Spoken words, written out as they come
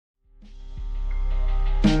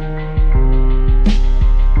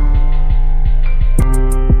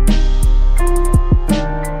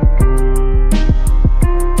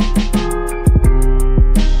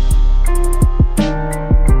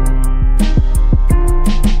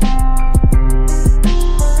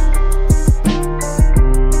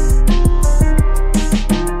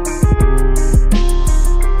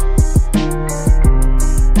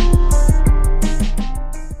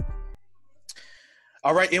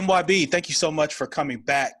MYB, thank you so much for coming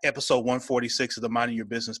back. Episode 146 of the Minding Your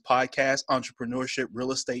Business podcast, entrepreneurship,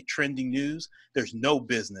 real estate, trending news. There's no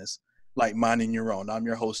business like minding your own. I'm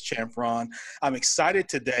your host, Champ Ron. I'm excited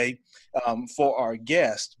today for our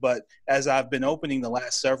guest, but as I've been opening the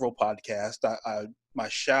last several podcasts, my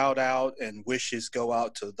shout out and wishes go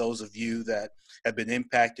out to those of you that have been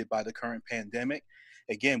impacted by the current pandemic.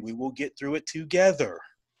 Again, we will get through it together.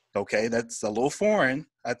 Okay, that's a little foreign,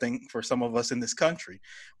 I think, for some of us in this country.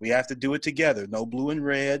 We have to do it together. No blue and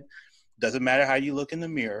red. Doesn't matter how you look in the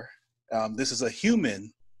mirror. This is a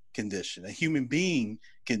human condition, a human being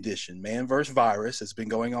condition, man versus virus. It's been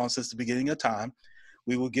going on since the beginning of time.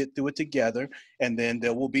 We will get through it together, and then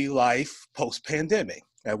there will be life post-pandemic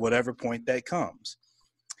at whatever point that comes.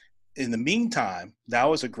 In the meantime,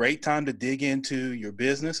 now is a great time to dig into your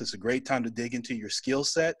business. It's a great time to dig into your skill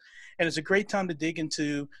set. And it's a great time to dig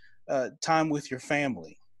into time with your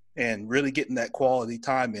family and really getting that quality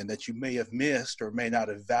time in that you may have missed or may not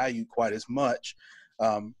have valued quite as much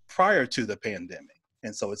prior to the pandemic.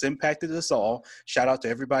 And so it's impacted us all. Shout out to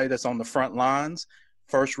everybody that's on the front lines,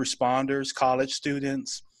 first responders, college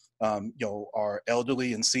students, our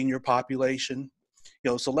elderly and senior population.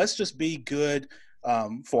 So let's just be good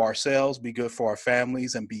for ourselves, be good for our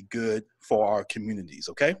families, and be good for our communities,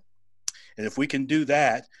 okay? And if we can do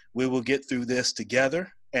that, we will get through this together,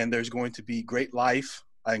 and there's going to be great life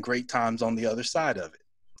and great times on the other side of it.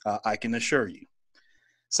 I can assure you.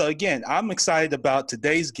 So again, I'm excited about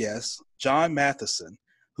today's guest, John Matheson,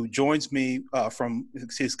 who joins me from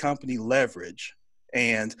his company Leverage.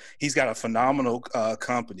 And he's got a phenomenal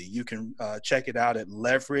company. You can check it out at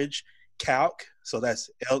Leverage Calc. So that's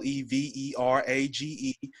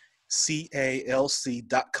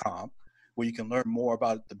LEVERAGECALC.com. where you can learn more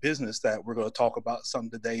about the business that we're going to talk about some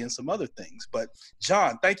today and some other things. But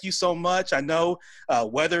John, thank you so much. I know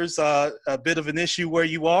weather's a bit of an issue where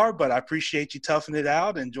you are, but I appreciate you toughing it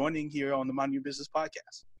out and joining here on the Mind Your Business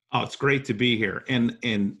podcast. Oh, it's great to be here.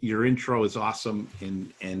 And your intro is awesome.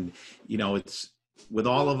 And it's with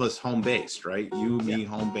all of us home-based, right? You, me,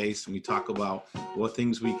 home-based, and we talk about what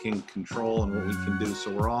things we can control and what we can do.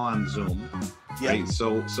 So we're all on Zoom, right?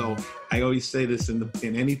 So I always say this in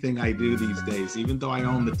anything I do these days, even though I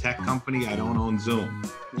own the tech company, I don't own Zoom,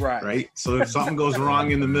 right? So if something goes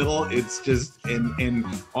wrong in the middle, it's just, and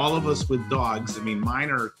all of us with dogs, I mean, mine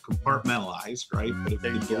are compartmentalized, right? But if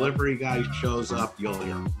the delivery guy shows up, you'll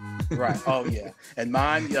hear him. Right. Oh, yeah. And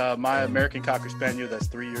mine, my American Cocker Spaniel that's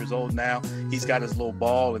 3 years old now, he's got his little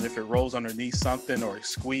ball, and if it rolls underneath something or it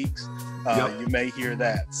squeaks, you may hear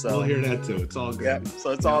that. So we'll hear that too. It's all good. Yeah.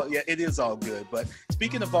 So it's all, it is all good. But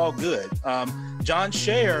speaking of all good, John,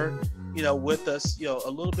 share, with us, a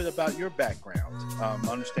little bit about your background. I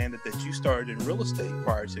understand that you started in real estate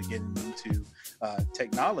prior to getting into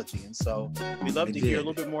technology. And so we'd love to hear a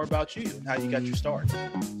little bit more about you and how you got your start.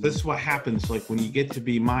 This is what happens like when you get to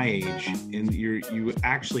be my age and you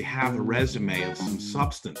actually have a resume of some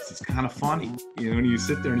substance. It's kind of funny, when you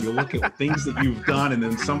sit there and you look at things that you've done and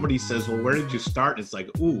then somebody says, well, where did you start? And it's like,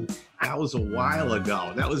 ooh, that was a while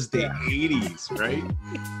ago. That was the 80s, right?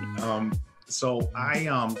 So I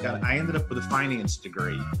ended up with a finance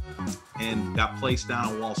degree and got placed down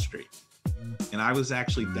on Wall Street. And I was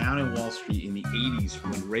actually down in Wall Street in the 80s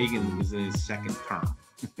when Reagan was in his second term.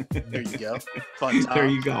 There you go. Fun time. There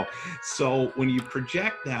you go. So when you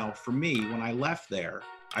project now, for me, when I left there,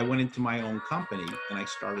 I went into my own company and I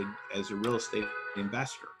started as a real estate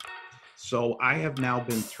investor. So I have now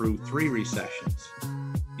been through 3 recessions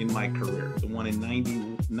in my career. The one in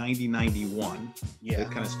 91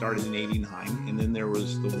 that kind of started in 89. And then there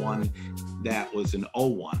was the one that was in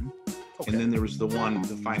 01. Okay. And then there was the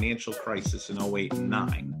financial crisis in 08 and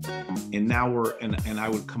 09. And now and I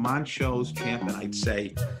would come on shows, Champ, and I'd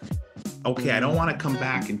say, okay, I don't want to come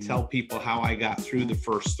back and tell people how I got through the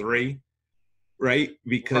first 3. Right?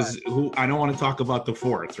 Because I don't want to talk about the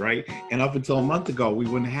 4th, right? And up until a month ago, we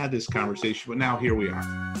wouldn't have had this conversation, but now here we are,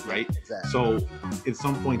 right? Exactly. So at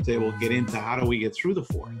some point they will get into how do we get through the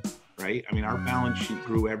 4th, right? I mean, our balance sheet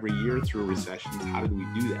grew every year through recessions. How did we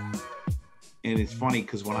do that? And it's funny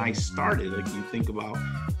because when I started, like you think about,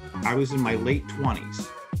 I was in my late 20s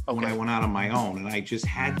when I went out on my own, and I just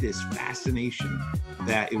had this fascination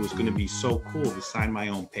that it was going to be so cool to sign my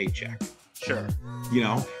own paycheck. Sure.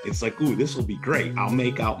 It's like, ooh, this will be great. I'll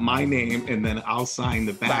make out my name and then I'll sign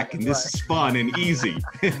the back and this is fun and easy.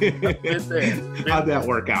 How'd that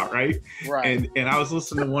work out, right? Right. And I was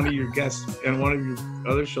listening to one of your guests and one of your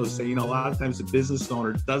other shows say, a lot of times the business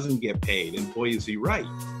owner doesn't get paid, and boy, is he right.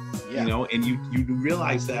 Yeah. And you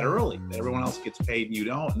realize that early, that everyone else gets paid and you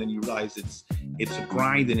don't, and then you realize it's a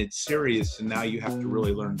grind and it's serious, and now you have to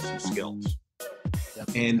really learn some skills. Yep.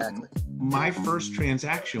 And Exactly. my first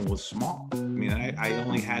transaction was small. I mean, I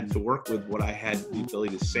only had to work with what I had the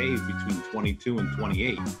ability to save between 22 and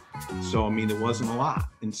 28. So, I mean, it wasn't a lot.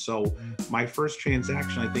 And so my first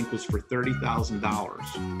transaction, I think, was for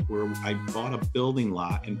 $30,000, where I bought a building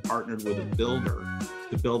lot and partnered with a builder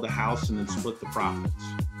to build a house and then split the profits.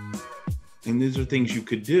 And these are things you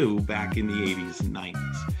could do back in the 80s and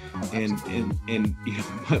 90s. And you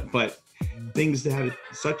know, but things that had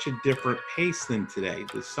such a different pace than today.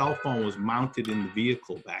 The cell phone was mounted in the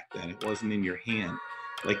vehicle back then. It wasn't in your hand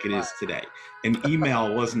like it is today. And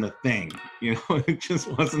email wasn't a thing, you know, it just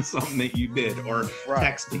wasn't something that you did, or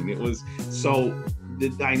texting. It was, so the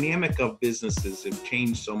dynamic of businesses have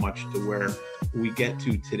changed so much to where we get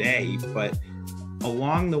to today. But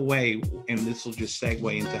along the way, and this will just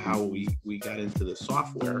segue into how we got into the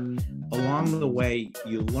software, along the way,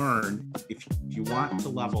 you learn if you want to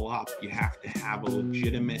level up, you have to have a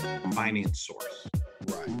legitimate finance source.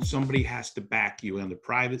 Right. Somebody has to back you on the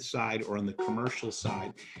private side or on the commercial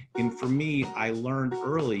side. And for me, I learned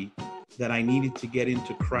early that I needed to get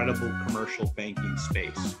into credible commercial banking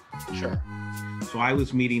space. Sure. So I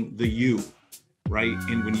was meeting the you. Right.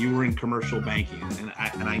 And when you were in commercial banking,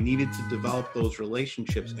 and I needed to develop those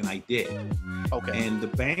relationships, and I did. Okay. And the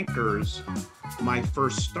bankers, my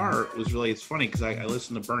first start was really, it's funny because I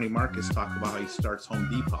listened to Bernie Marcus talk about how he starts Home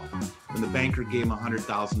Depot, and the banker gave him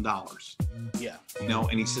 $100,000. Yeah. You know,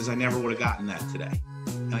 and he says, I never would have gotten that today.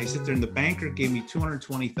 And I sit there, and the banker gave me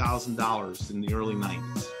 $220,000 in the early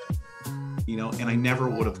 90s, you know, and I never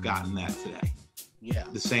would have gotten that today. Yeah.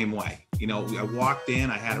 The same way. You know, I walked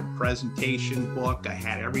in, I had a presentation book, I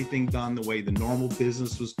had everything done the way the normal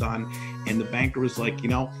business was done. And the banker was like, you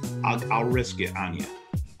know, I'll risk it on you.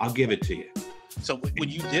 I'll give it to you. So when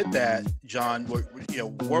you did that, John,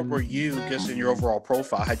 what were you, just in your overall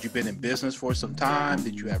profile? Had you been in business for some time?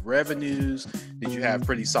 Did you have revenues? Did you have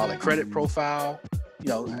pretty solid credit profile?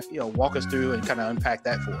 Walk us through and kind of unpack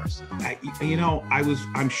that for us.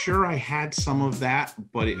 I'm sure I had some of that,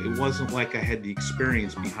 but it wasn't like I had the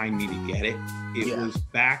experience behind me to get it. It was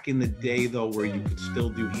back in the day, though, where you could still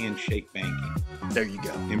do handshake banking. There you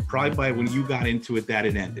go. And probably by when you got into it, that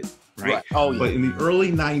had ended. Right. Oh, yeah. But in the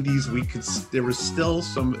early 90s, there was still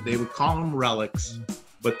some, they would call them relics,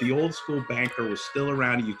 but the old school banker was still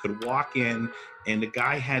around. You could walk in and the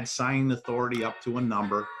guy had signing authority up to a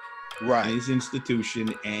number. Right. In his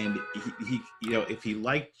institution, and he if he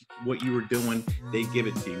liked what you were doing, they'd give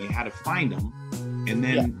it to you. You had to find them, and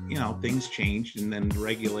then things changed, and then the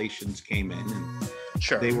regulations came in, and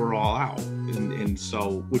they were all out, and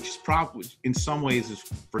so, which is probably in some ways is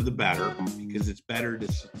for the better, because it's better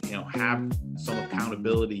to have some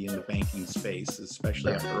accountability in the banking space,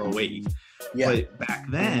 especially after 2008. But back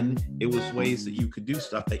then, it was ways that you could do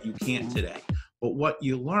stuff that you can't today. But what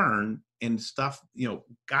you learn and stuff,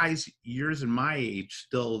 guys years in my age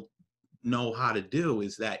still know how to do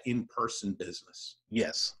is that in-person business.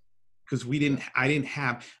 Yes. Because I didn't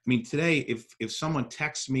have, today, if someone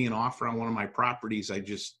texts me an offer on one of my properties, I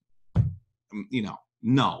just,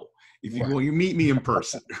 no. If you meet me in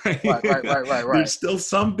person, right? Right. There's still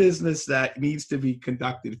some business that needs to be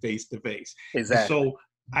conducted face to face. Exactly. So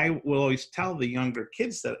I will always tell the younger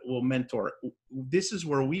kids that we'll mentor, this is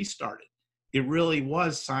where we started. It really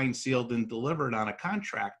was signed, sealed, and delivered on a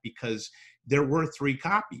contract, because there were 3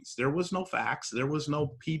 copies. There was no fax. There was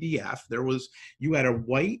no PDF. You had a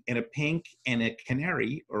white and a pink and a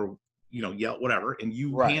canary, or, yellow, whatever, and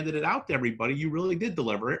you handed it out to everybody. You really did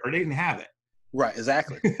deliver it, or they didn't have it. Right.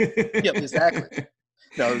 Exactly. Yep. Exactly.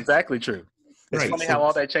 No, exactly true. It's funny how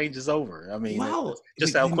all that changes over.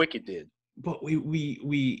 Just how quick it did. But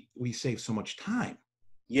we save so much time.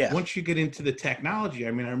 Yeah. Once you get into the technology, I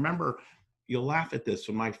remember, you'll laugh at this.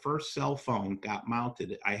 When my first cell phone got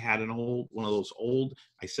mounted, I had one of those old,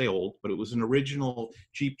 I say old, but it was an original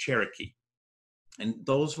Jeep Cherokee. And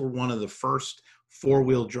those were one of the first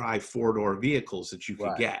 4-wheel drive 4-door vehicles that you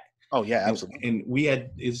could get. Oh yeah, absolutely. And we had,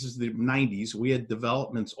 this is the 90s, we had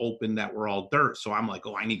developments open that were all dirt. So I'm like,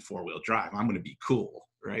 I need 4-wheel drive. I'm going to be cool.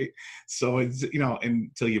 Right. So it's,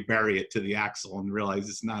 until you bury it to the axle and realize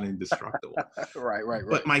it's not indestructible. Right.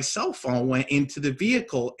 But my cell phone went into the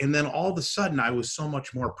vehicle, and then all of a sudden I was so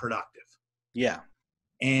much more productive. Yeah.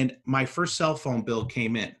 And my first cell phone bill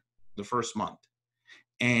came in the first month,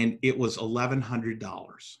 and it was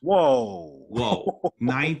 $1,100. Whoa.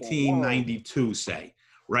 1992, say,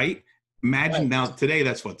 right? Imagine now today,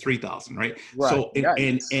 that's what, 3,000, right? So,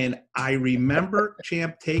 and I remember,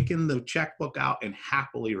 Champ, taking the checkbook out and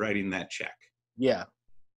happily writing that check. Yeah.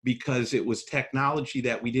 Because it was technology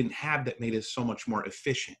that we didn't have that made us so much more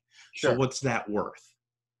efficient. Sure. So what's that worth?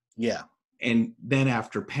 Yeah. And then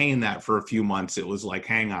after paying that for a few months, it was like,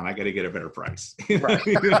 hang on, I got to get a better price. Right.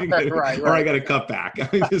 Or I got to cut back.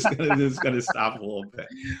 I'm just gonna stop a little bit.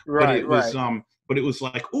 Right. But it was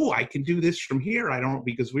like, oh, I can do this from here.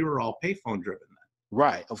 Because we were all payphone driven then.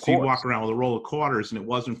 Right. Of So you course. walk around with a roll of quarters, and it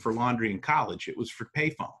wasn't for laundry in college. It was for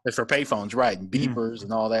payphone. It's for payphones, right? And beepers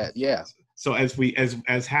and all that. Yeah. So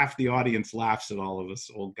as half the audience laughs at all of us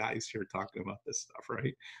old guys here talking about this stuff,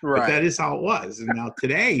 right? But that is how it was. And now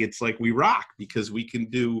today it's like we rock because we can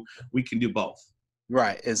do both.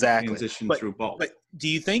 Right, exactly. Transition through both. But do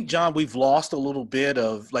you think, John, we've lost a little bit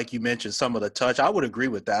of, like you mentioned, some of the touch? I would agree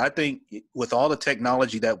with that. I think with all the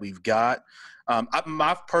technology that we've got,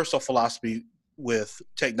 my personal philosophy with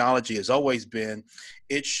technology has always been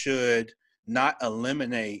it should not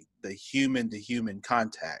eliminate the human-to-human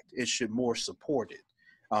contact. It should more support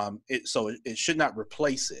it. So it should not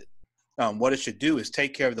replace it. What it should do is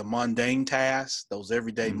take care of the mundane tasks, those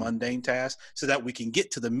everyday mundane tasks, so that we can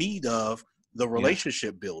get to the meat of the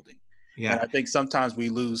relationship building. Yeah. And I think sometimes we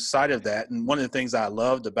lose sight of that. And one of the things I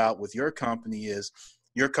loved about with your company is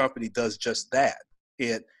your company does just that.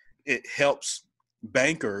 It helps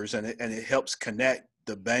bankers and it helps connect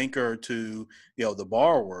the banker to, the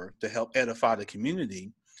borrower to help edify the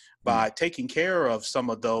community by taking care of some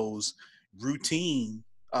of those routine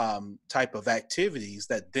type of activities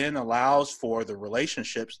that then allows for the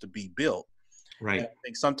relationships to be built. Right. And I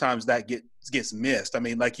think sometimes that gets missed. I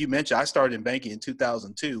mean, like you mentioned, I started in banking in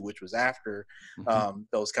 2002, which was after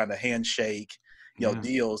those kind of handshake,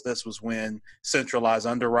 deals. This was when centralized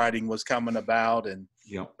underwriting was coming about, and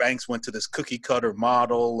banks went to this cookie cutter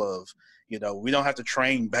model of, we don't have to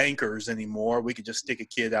train bankers anymore. We could just stick a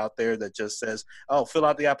kid out there that just says, "Oh, fill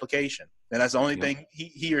out the application," and that's the only thing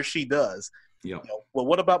he or she does. Well,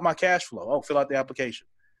 what about my cash flow? Oh, fill out the application.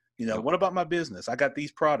 What about my business? I got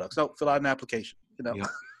these products. Oh, fill out an application.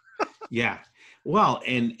 Yeah. Well,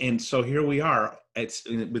 and so here we are. It's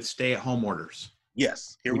with stay-at-home orders.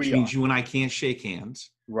 Yes, which means you and I can't shake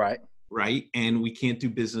hands. Right. Right. And we can't do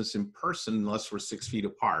business in person unless we're 6 feet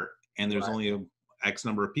apart. And there's only a X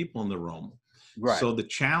number of people in the room. Right. So the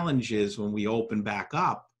challenge is when we open back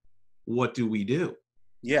up, what do we do?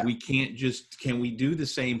 Yeah. We can't can we do the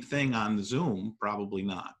same thing on the Zoom? Probably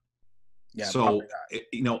not. Yeah. So,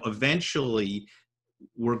 eventually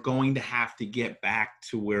we're going to have to get back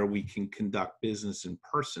to where we can conduct business in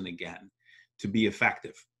person again to be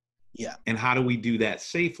effective. Yeah. And how do we do that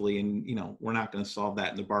safely? And, we're not going to solve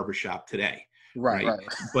that in the barbershop today. Right.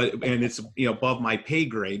 And it's, above my pay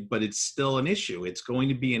grade, but it's still an issue. It's going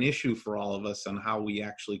to be an issue for all of us on how we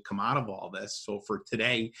actually come out of all this. So for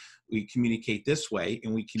today, we communicate this way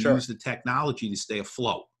and we can use the technology to stay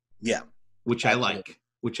afloat. Yeah. Which I like.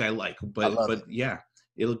 But yeah,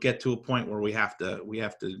 it'll get to a point where we have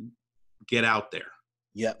to get out there.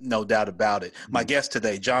 Yeah, no doubt about it. My guest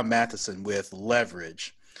today, John Matheson with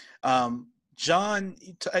Leverage. John,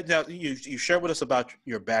 now you shared with us about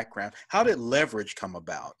your background. How did Leverage come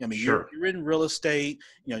about? I mean, you're in real estate,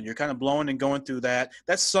 you're kind of blowing and going through that.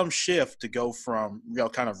 That's some shift to go from,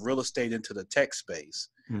 kind of real estate into the tech space,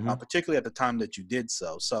 particularly at the time that you did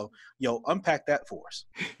so. So, unpack that for us.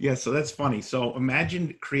 Yeah, so that's funny. So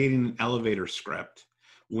imagine creating an elevator script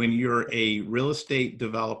when you're a real estate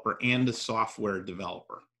developer and a software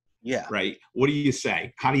developer. Yeah. Right. What do you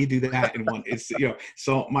say? How do you do that in one? It's,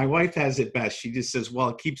 so my wife has it best. She just says, well,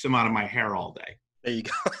 it keeps them out of my hair all day. There you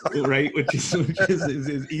go. Right. Which is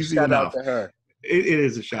easy shout enough. Out to her. It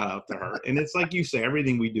is a shout out to her. And it's like you say,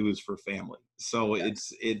 everything we do is for family. So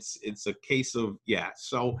it's a case of,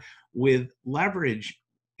 So with Leverage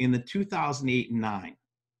in the 2008 and 9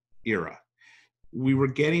 era, we were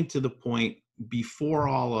getting to the point before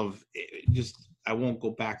all of I won't go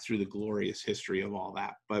back through the glorious history of all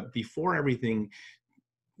that, but before everything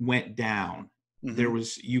went down,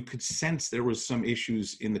 you could sense there was some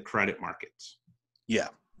issues in the credit markets. Yeah.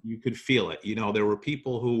 You could feel it. There were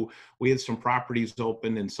people we had some properties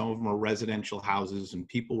open and some of them are residential houses, and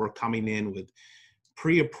people were coming in with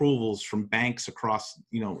pre-approvals from banks across,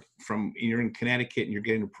 you're in Connecticut and you're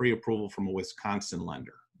getting a pre-approval from a Wisconsin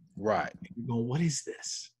lender. Right. And you go, what is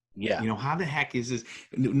this? Yeah. How the heck is this?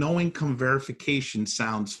 No income verification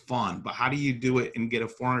sounds fun, but how do you do it and get a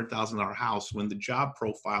 $400,000 house when the job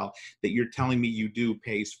profile that you're telling me you do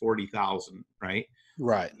pays $40,000, right?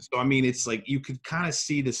 Right. So, I mean, it's like you could kind of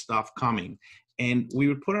see the stuff coming, and we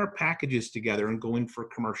would put our packages together and go in for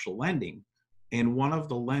commercial lending. And one of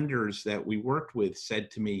the lenders that we worked with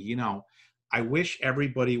said to me, I wish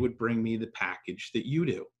everybody would bring me the package that you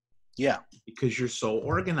do. Yeah. Because you're so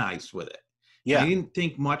organized with it. Yeah. I didn't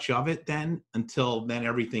think much of it then until then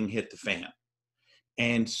everything hit the fan.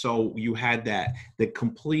 And so you had the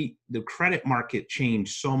credit market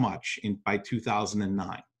changed so much by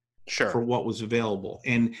 2009 Sure. for what was available.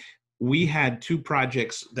 And we had 2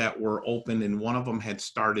 projects that were open, and one of them had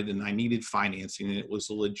started, and I needed financing, and it was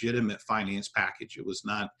a legitimate finance package. It was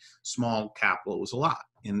not small capital, it was a lot.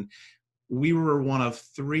 And we were one of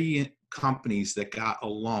 3 companies that got a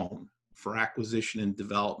loan for acquisition and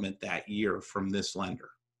development that year from this lender.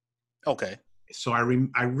 Okay. So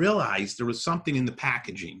I realized there was something in the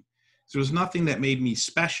packaging. So there was nothing that made me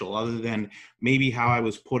special other than maybe how I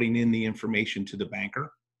was putting in the information to the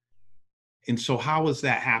banker. And so how was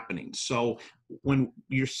that happening? So when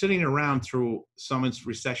you're sitting around through some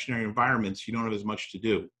recessionary environments, you don't have as much to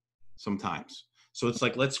do sometimes. So it's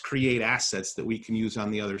like, let's create assets that we can use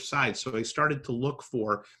on the other side. So I started to look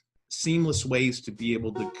for seamless ways to be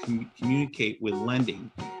able to communicate with lending.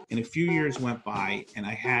 And a few years went by, and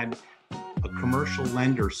I had a commercial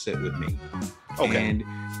lender sit with me. Okay.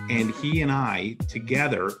 And he and I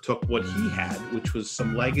together took what he had, which was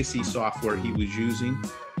some legacy software he was using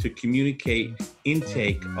to communicate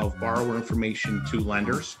intake of borrower information to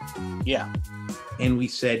lenders. Yeah. And we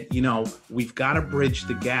said, we've got to bridge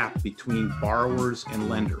the gap between borrowers and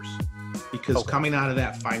lenders. Because coming out of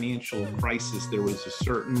that financial crisis, there was a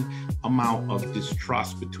certain amount of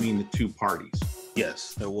distrust between the 2 parties.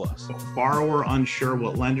 Yes, there was. Borrower unsure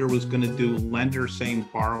what lender was going to do. Lender saying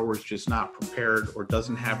borrower's just not prepared or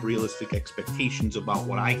doesn't have realistic expectations about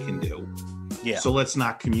what I can do. Yeah. So let's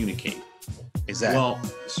not communicate. Exactly. Well,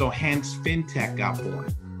 so hence fintech got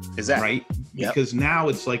born. Exactly. Right? Yep. Because now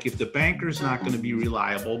it's like, if the banker's not going to be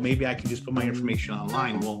reliable, maybe I can just put my information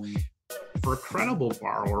online. Well, for a credible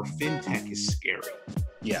borrower, fintech is scary.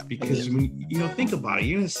 Yeah. Because when think about it,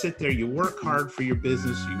 you're going to sit there, you work hard for your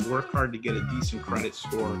business, you work hard to get a decent credit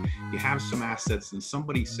score, you have some assets, and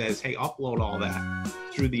somebody says, hey, upload all that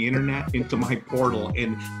through the internet into my portal,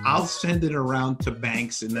 and I'll send it around to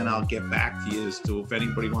banks, and then I'll get back to you as to if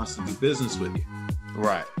anybody wants to do business with you.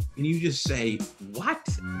 Right. And you just say, what?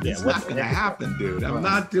 It's not going to happen, dude. I'm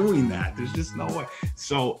not doing that. There's just no way.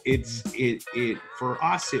 So it for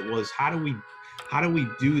us, it was, how do we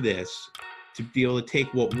do this to be able to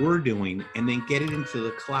take what we're doing and then get it into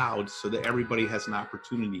the cloud so that everybody has an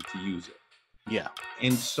opportunity to use it. Yeah.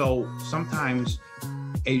 And so sometimes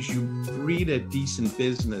as you breed a decent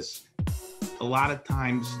business, a lot of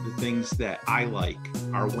times the things that I like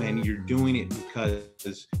are when you're doing it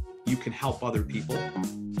because you can help other people.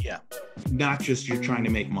 Yeah. Not just you're trying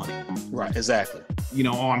to make money. Right. Exactly.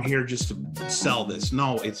 I'm here just to sell this.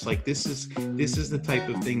 No, it's like, this is the type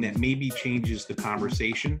of thing that maybe changes the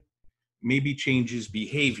conversation, maybe changes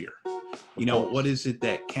behavior. What is it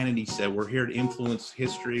that Kennedy said? We're here to influence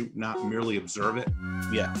history, not merely observe it.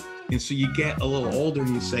 Yeah. And so you get a little older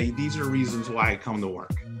and you say, these are reasons why I come to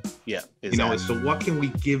work. Yeah. Exactly. So what can we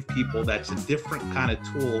give people that's a different kind of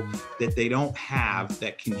tool that they don't have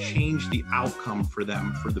that can change the outcome for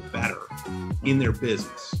them for the better in their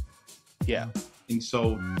business? Yeah. And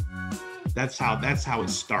so that's how it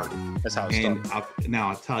started. That's how it started. And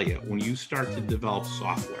I'll tell you, when you start to develop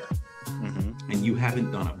software and you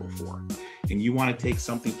haven't done it before, and you want to take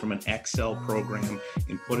something from an Excel program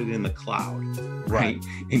and put it in the cloud, right?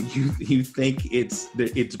 And you think it's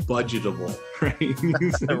budgetable,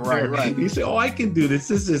 right? Right. You say, oh, I can do this.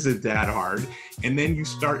 This isn't that hard. And then you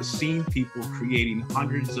start seeing people creating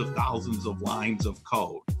hundreds of thousands of lines of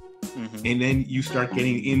code. And then you start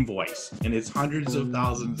getting invoice, and it's hundreds of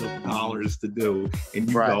thousands of dollars to do, and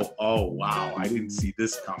you go, oh wow, I didn't see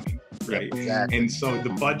this coming, right? Exactly. And so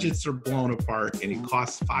the budgets are blown apart, and it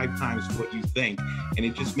costs 5 times what you think, and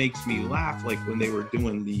it just makes me laugh, like when they were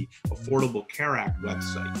doing the Affordable Care Act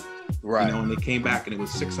website. Right. And they came back and it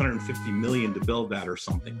was $650 million to build that or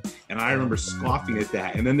something. And I remember scoffing at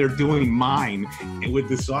that. And then they're doing mine with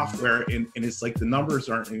the software, and it's like the numbers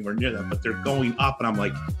aren't anywhere near that, but they're going up. And I'm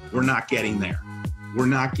like, we're not getting there. We're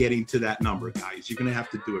not getting to that number, guys. You're going to have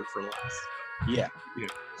to do it for less. Yeah.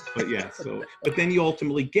 But then you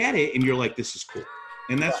ultimately get it and you're like, this is cool.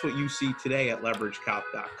 And that's what you see today at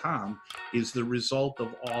leverageCalc.com is the result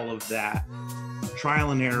of all of that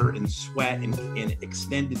trial and error and sweat and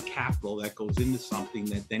extended capital that goes into something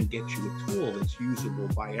that then gets you a tool that's usable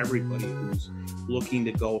by everybody who's looking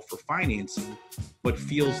to go for financing, but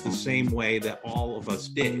feels the same way that all of us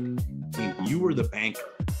did. I mean, you were the banker,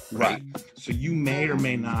 right? So you may or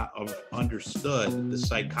may not have understood the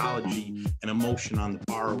psychology and emotion on the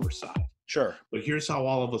borrower side. Sure. But here's how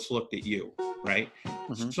all of us looked at you, right?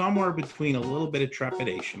 Somewhere between a little bit of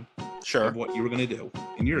trepidation of what you were going to do.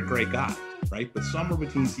 And you're a great guy. right? But somewhere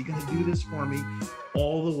between, is he going to do this for me,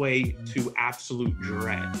 all the way to absolute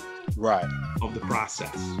dread of the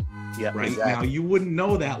process. Yeah, right. exactly. Now, you wouldn't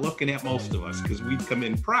know that looking at most of us because we'd come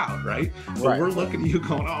in proud, right? But we're looking at you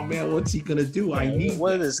going, oh man, what's he gonna do? I need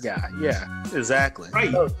this guy. Yeah, exactly.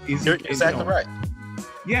 Right. You're exactly right.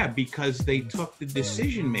 Yeah, because they took the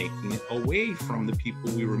decision making away from the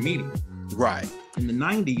people we were meeting. Right. In the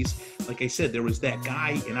 90s, like I said, there was that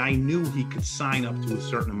guy, and I knew he could sign up to a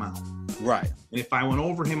certain amount. Right. And if I went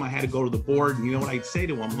over him, I had to go to the board, and you know what I'd say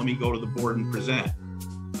to him? Let me go to the board and present.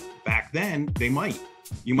 Back then, they might.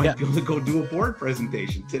 You might be able to go do a board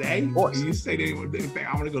presentation. Today, you say to anyone,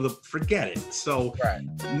 I'm going to go forget it. So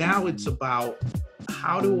now it's about,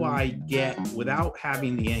 how do I get, without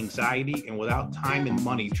having the anxiety and without time and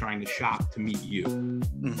money trying to shop to meet you,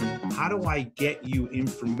 how do I get you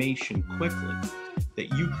information quickly that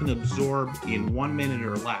you can absorb in 1 minute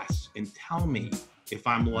or less and tell me if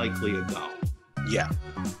I'm likely to go? Yeah.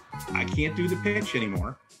 I can't do the pitch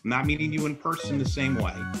anymore. I'm not meeting you in person the same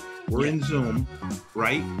way. We're in Zoom,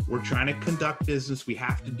 right? We're trying to conduct business. We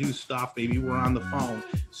have to do stuff. Maybe we're on the phone.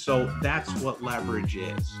 So that's what leverage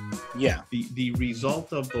is. Yeah. The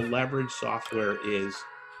result of the leverage software is,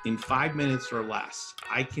 in 5 minutes or less,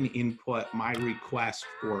 I can input my request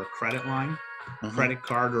for a credit line, credit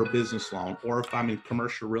card, or business loan. Or if I'm in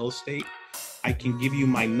commercial real estate, I can give you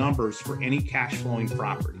my numbers for any cash flowing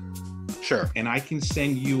property. Sure. And I can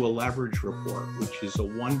send you a leverage report, which is a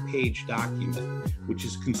 1-page document, which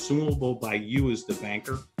is consumable by you as the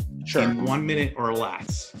banker in 1 minute or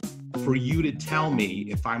less, for you to tell me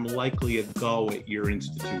if I'm likely to go at your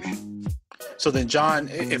institution. So then, John,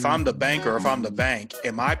 if I'm the banker, if I'm the bank,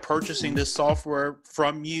 am I purchasing this software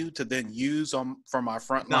from you to then use for my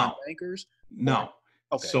frontline bankers? No.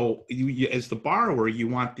 Okay. So you, as the borrower, you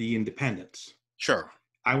want the independence. Sure.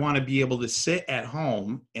 I want to be able to sit at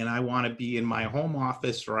home, and I want to be in my home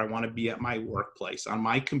office, or I want to be at my workplace on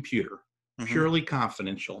my computer, purely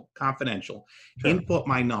confidential, input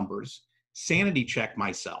my numbers, sanity check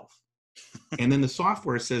myself. And then the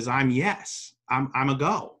software says, I'm a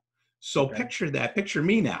go. So picture that, picture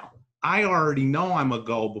me now. I already know I'm a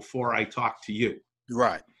go before I talk to you.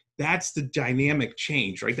 Right. That's the dynamic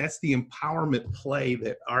change, right? That's the empowerment play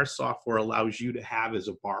that our software allows you to have as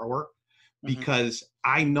a borrower. Because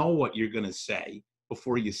I know what you're going to say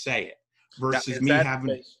before you say it, versus me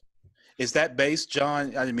having. Is that based, John?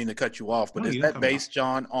 I didn't mean to cut you off, but is that based,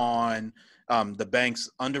 John, on the bank's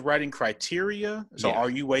underwriting criteria? So are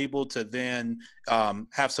you able to then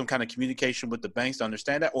have some kind of communication with the banks to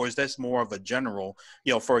understand that? Or is this more of a general,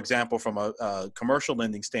 for example, from a commercial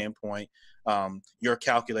lending standpoint, you're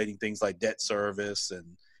calculating things like debt service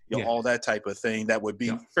and all that type of thing that would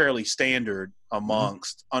be fairly standard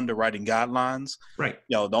amongst underwriting guidelines. Right.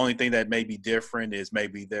 The only thing that may be different is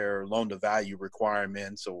maybe their loan to value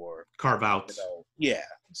requirements or carve outs.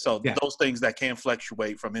 So those things that can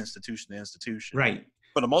fluctuate from institution to institution. Right.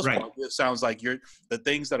 For the most part, it sounds like the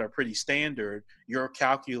things that are pretty standard, you're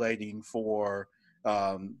calculating for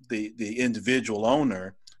the individual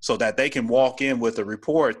owner, so that they can walk in with a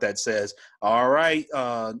report that says, all right,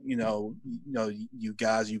 you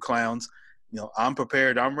guys, you clowns, I'm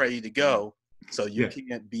prepared, I'm ready to go. So you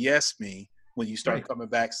can't BS me when you start coming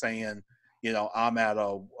back saying, I'm at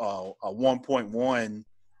a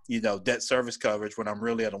 1.1, debt service coverage when I'm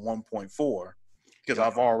really at a 1.4, because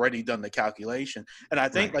I've already done the calculation. And I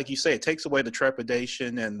think, like you say, it takes away the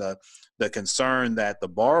trepidation and the concern that the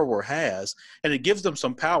borrower has, and it gives them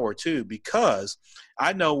some power too, because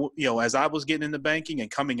I know, as I was getting into banking and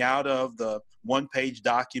coming out of the 1-page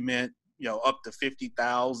document, up to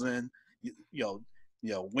 50,000,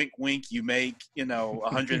 wink, wink, you make,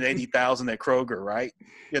 180,000 at Kroger, right?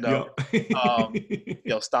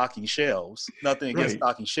 Stocking shelves, nothing against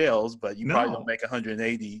stocking shelves, but you probably don't make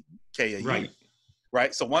 180K a year.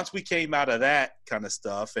 Right. So once we came out of that kind of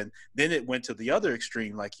stuff, and then it went to the other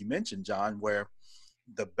extreme, like you mentioned, John, where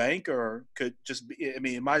the banker could just be,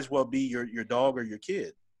 it might as well be your dog or your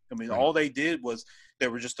kid. All they did was they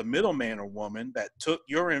were just a middleman or woman that took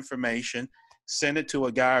your information, sent it to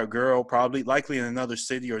a guy or girl, probably likely in another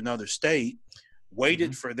city or another state,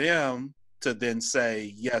 waited for them to then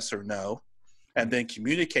say yes or no, and then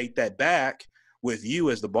communicate that back with you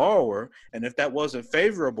as the borrower. And if that wasn't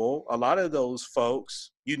favorable, a lot of those folks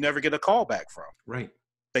you'd never get a call back from. Right.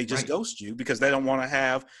 They just ghost you because they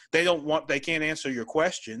can't answer your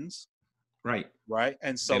questions. Right. Right.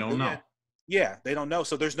 And so they don't know. Yeah, they don't know.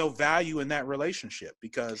 So there's no value in that relationship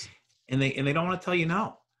because and they don't want to tell you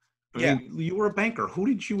no. I mean, you were a banker. Who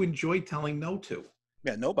did you enjoy telling no to?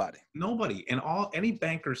 Yeah, nobody. And any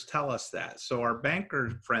bankers tell us that. So our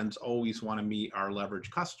banker friends always want to meet our leverage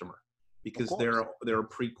customer. because they're a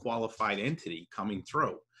pre-qualified entity coming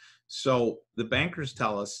through. So the bankers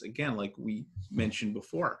tell us, again, like we mentioned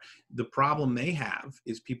before, the problem they have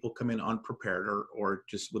is people come in unprepared or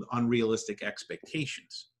just with unrealistic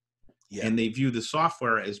expectations. Yeah. And they view the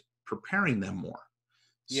software as preparing them more.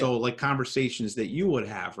 Yeah. So like conversations that you would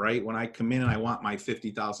have, right? When I come in and I want my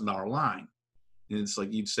 $50,000 line, and it's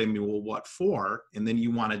like, you'd say to me, well, what for? And then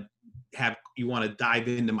you want to dive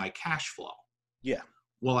into my cash flow. Yeah.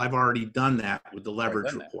 Well, I've already done that with the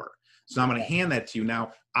leverage report. So I'm going to hand that to you.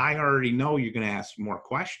 Now, I already know you're going to ask more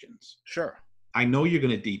questions. Sure. I know you're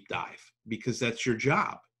going to deep dive because that's your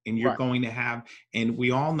job. And you're going to have, and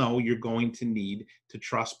we all know you're going to need to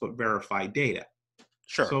trust but verify data.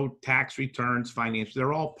 Sure. So tax returns, financial,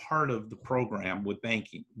 they're all part of the program with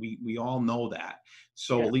banking. We all know that.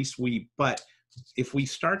 So at least but if we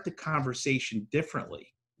start the conversation differently,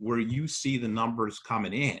 where you see the numbers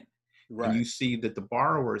coming in, and you see that the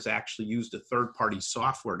borrowers actually used a third-party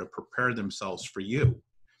software to prepare themselves for you.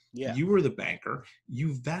 Yeah. You were the banker.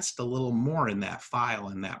 You vest a little more in that file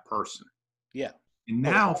and that person. Yeah. And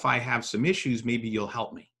now if I have some issues, maybe you'll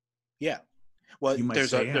help me. Yeah. Well,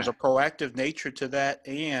 there's a proactive nature to that.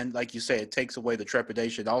 And like you say, it takes away the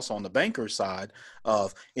trepidation also on the banker's side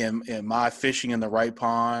of, am I fishing in the right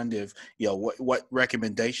pond? If, what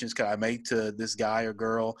recommendations can I make to this guy or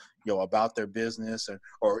girl, about their business,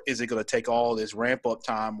 or is it going to take all this ramp up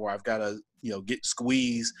time where I've got to, get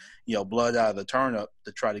squeeze, blood out of the turnip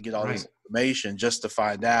to try to get all this information just to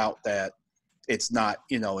find out that it's not,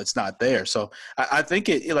 it's not there. So I think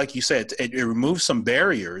it, like you said, it removes some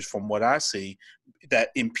barriers from what I see that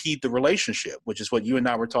impede the relationship, which is what you and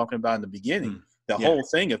I were talking about in the beginning. The whole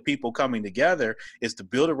thing of people coming together is to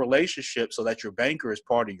build a relationship so that your banker is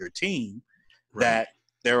part of your team, that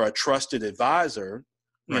they're a trusted advisor,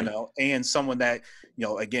 and someone that,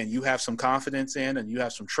 again, you have some confidence in and you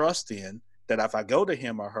have some trust in, that if I go to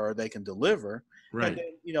him or her, they can deliver. And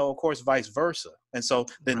then, of course, vice versa. And so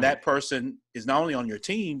then that person is not only on your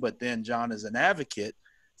team, but then John is an advocate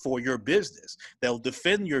for your business. They'll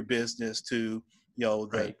defend your business to,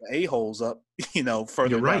 the a-holes up,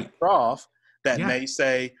 further down the trough that may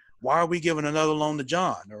say, why are we giving another loan to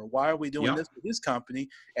John? Or why are we doing this with this company?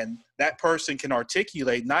 And that person can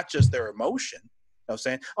articulate not just their emotion of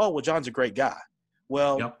saying, oh, well, John's a great guy.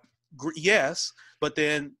 Well, yes, but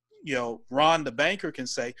then, Ron, the banker, can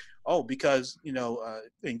say, oh, because,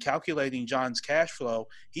 in calculating John's cash flow,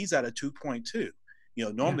 he's at a 2.2.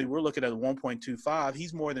 Normally we're looking at a 1.25.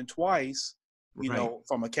 He's more than twice,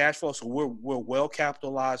 from a cash flow. So we're well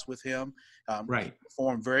capitalized with him,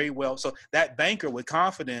 perform very well. So that banker with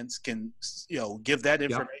confidence can, give that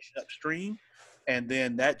information upstream. And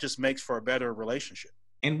then that just makes for a better relationship.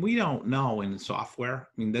 And we don't know in software.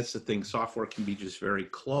 I mean, that's the thing. Software can be just very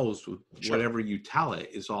closed with whatever you tell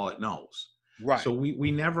it is all it knows. Right. So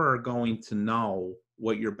we never are going to know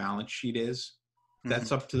what your balance sheet is.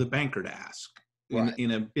 That's up to the banker to ask.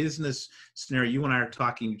 In a business scenario, you and I are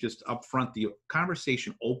talking just up front, the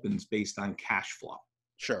conversation opens based on cash flow.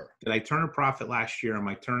 Sure. Did I turn a profit last year? Am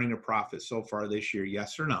I turning a profit so far this year?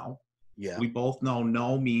 Yes or no? Yeah. We both know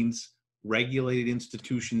no means regulated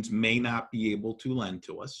institutions may not be able to lend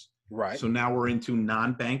to us. Right. So now we're into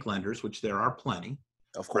non-bank lenders, which there are plenty.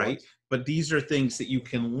 Of course. Right. But these are things that you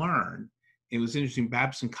can learn. It was interesting.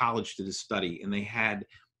 Matheson College did a study, and they had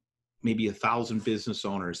maybe 1,000 business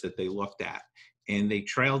owners that they looked at, and they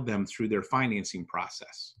trailed them through their financing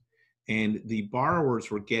process. And the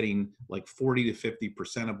borrowers were getting like 40 to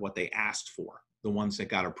 50% of what they asked for, the ones that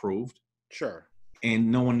got approved. Sure.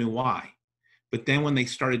 And no one knew why. But then when they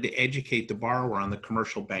started to educate the borrower on the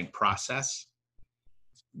commercial bank process,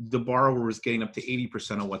 the borrower was getting up to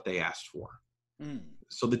 80% of what they asked for.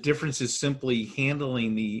 So the difference is simply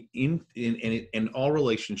handling and all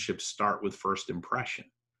relationships start with first impression.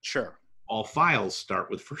 Sure. All files start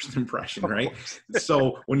with first impression, right?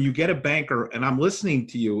 So when you get a banker, and I'm listening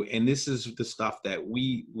to you, and this is the stuff that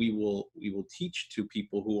we will teach to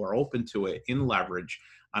people who are open to it in leverage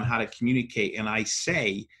on how to communicate. And I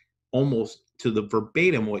say almost to the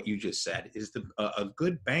verbatim what you just said is a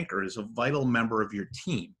good banker is a vital member of your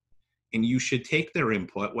team, and you should take their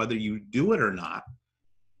input, whether you do it or not,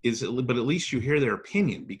 but at least you hear their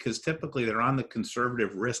opinion, because typically they're on the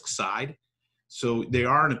conservative risk side. So they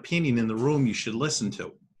are an opinion in the room you should listen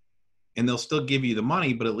to, and they'll still give you the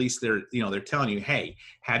money, but at least they're telling you, hey,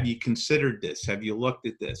 have you considered this? Have you looked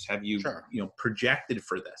at this? Have you, projected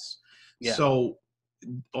for this? Yeah. So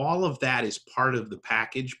all of that is part of the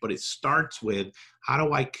package, but it starts with, how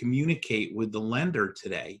do I communicate with the lender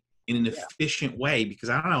today in an efficient way? Because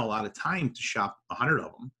I don't have a lot of time to shop 100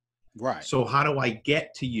 of them. Right. So how do I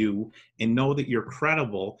get to you and know that you're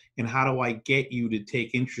credible? And how do I get you to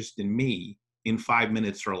take interest in me in 5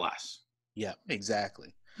 minutes or less? Yeah,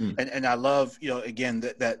 exactly. Mm. And I love, again,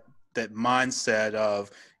 that mindset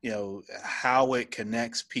of, how it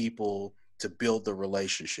connects people to build the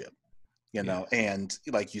relationship, Yeah. and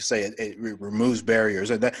like you say, it removes barriers.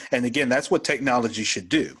 And again, that's what technology should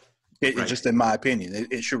do. It Right. just, in my opinion,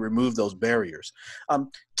 it should remove those barriers.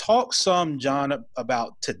 Talk some, John,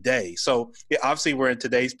 about today. So yeah, obviously we're in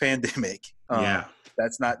today's pandemic. Yeah. I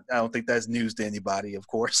don't think that's news to anybody, of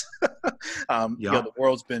course. Yep. The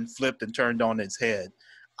world's been flipped and turned on its head.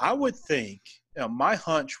 I would think, my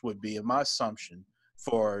hunch would be, and my assumption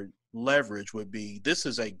for leverage would be, this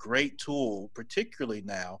is a great tool, particularly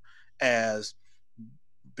now as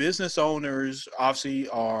business owners obviously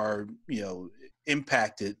are,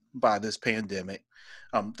 impacted by this pandemic.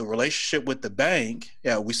 The relationship with the bank,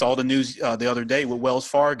 we saw the news the other day with Wells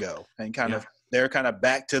Fargo, and Yeah. they're kind of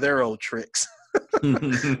back to their old tricks.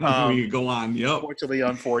 We go on. Yep.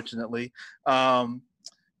 Unfortunately.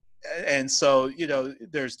 And so,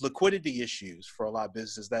 there's liquidity issues for a lot of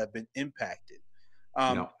businesses that have been impacted.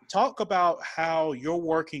 Yep. Talk about how you're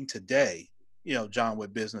working today, John,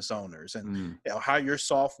 with business owners, and Mm. how your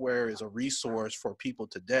software is a resource for people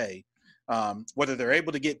today, whether they're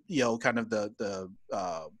able to get, kind of the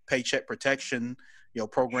paycheck protection,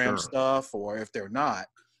 program Sure. stuff, or if they're not.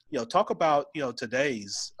 Talk about,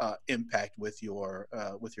 today's impact with your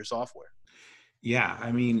software. Yeah.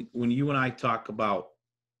 I mean, when you and I talk about,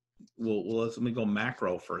 let me go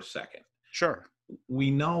macro for a second. Sure.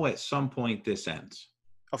 We know at some point this ends.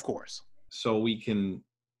 Of course. So we can,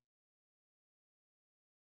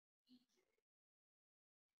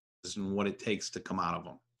 and what it takes to come out of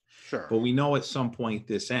them. Sure. But we know at some point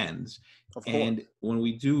this ends. Of course. And when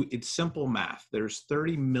we do, it's simple math. There's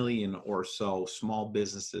 30 million or so small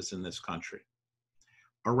businesses in this country.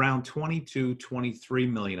 Around 22, 23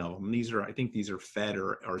 million of them, I think these are Fed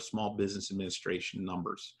or Small Business Administration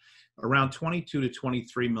numbers. Around 22 to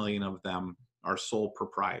 23 million of them are sole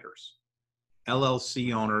proprietors.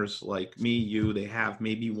 LLC owners like me, you, they have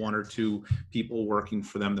maybe one or two people working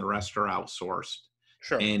for them. The rest are outsourced.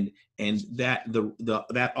 Sure. And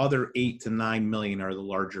that other 8 to 9 million are the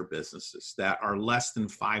larger businesses that are less than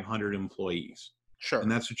 500 employees. Sure.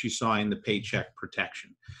 And that's what you saw in the paycheck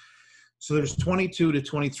protection. So there's 22 to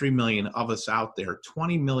 23 million of us out there.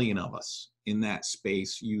 20 million of us in that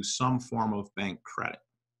space use some form of bank credit.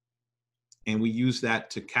 And we use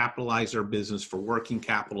that to capitalize our business for working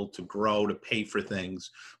capital, to grow, to pay for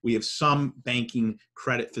things. We have some banking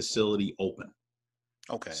credit facility open.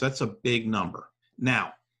 Okay. So that's a big number.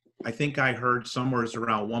 Now, I think I heard somewhere is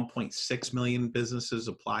around 1.6 million businesses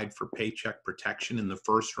applied for paycheck protection in the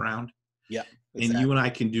first round. Yeah. Exactly. And you and I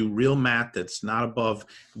can do real math that's not above,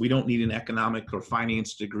 we don't need an economic or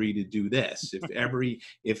finance degree to do this. If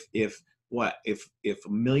a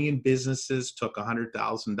million businesses took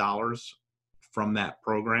 $100,000 from that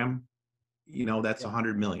program, that's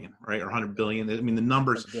 100 million, right? Or 100 billion. I mean, the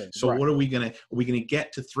numbers. So right. What are we going to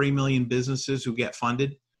get to 3 million businesses who get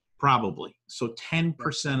funded? Probably. So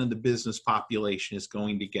 10% of the business population is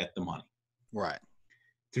going to get the money. Right.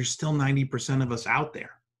 There's still 90% of us out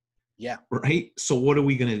there. Yeah. Right. So what are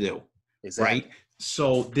we going to do? Exactly. Right.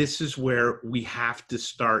 So this is where we have to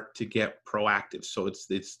start to get proactive. So it's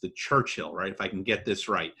the Churchill, right? If I can get this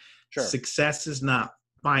right. Sure. Success is not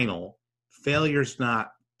final. Failure is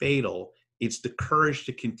not fatal. It's the courage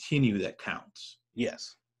to continue that counts.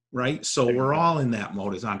 Yes. Right. So we're all in that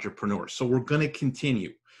mode as entrepreneurs. So we're going to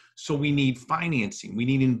continue. So we need financing. We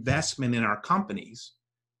need investment in our companies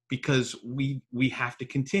because we have to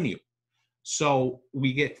continue. So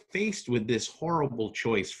we get faced with this horrible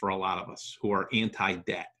choice for a lot of us who are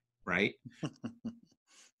anti-debt, right?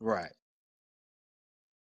 Right.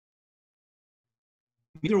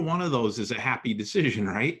 Neither one of those is a happy decision,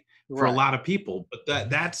 right? For a lot of people. But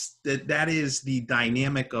that is the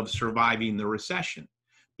dynamic of surviving the recession,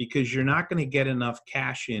 because you're not going to get enough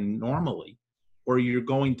cash in normally, or you're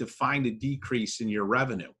going to find a decrease in your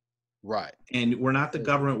revenue. Right. And we're not the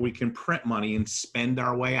government. We can print money and spend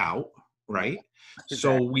our way out. Right. Exactly.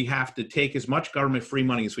 So we have to take as much government free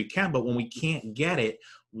money as we can. But when we can't get it,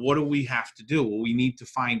 what do we have to do? Well, we need to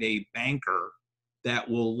find a banker that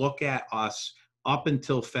will look at us up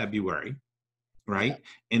until February. Right.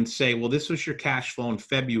 Yeah. And say, well, this was your cash flow in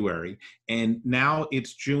February. And now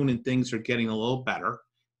it's June and things are getting a little better.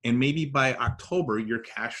 And maybe by October, your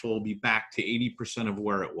cash flow will be back to 80% of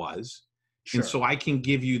where it was. Sure. And so I can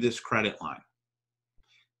give you this credit line.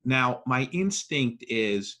 Now, my instinct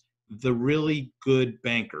is the really good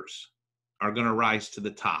bankers are going to rise to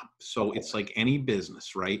the top. So it's like any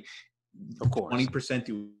business, right? Of course. 20%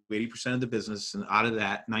 do 80% of the business, and out of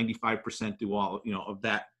that, 95% do all, of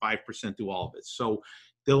that 5% do all of it. So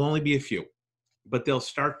there'll only be a few, but they'll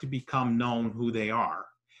start to become known who they are,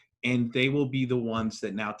 and they will be the ones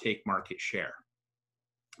that now take market share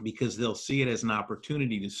because they'll see it as an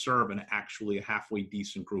opportunity to serve an actually a halfway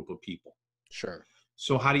decent group of people. Sure.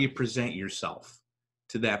 So how do you present yourself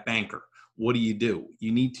to that banker? What do?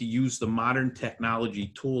 You need to use the modern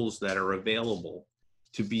technology tools that are available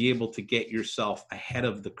to be able to get yourself ahead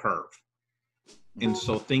of the curve. And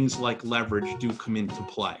so things like leverage do come into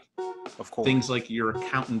play. Of course. Things like your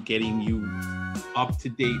accountant getting you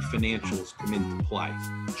up-to-date financials come into play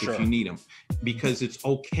if you need them. Because it's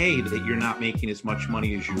okay that you're not making as much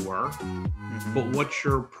money as you were, but what's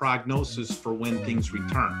your prognosis for when things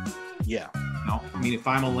return? Yeah. If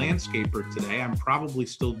I'm a landscaper today, I'm probably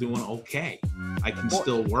still doing okay. I can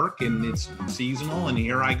still work, and it's seasonal, and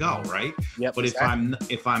here I go, right? Yep, but exactly.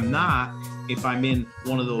 if I'm in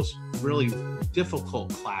one of those really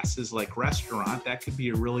difficult classes like restaurant, that could be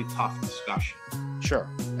a really tough discussion. Sure,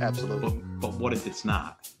 absolutely. But what if it's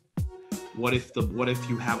not? What if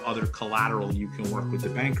you have other collateral you can work with the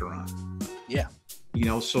banker on? Yeah.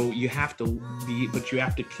 So you have to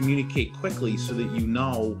communicate quickly so that you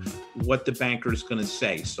know what the banker is going to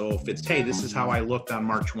say. So if it's, hey, this is how I looked on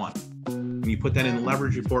March 1. And you put that in the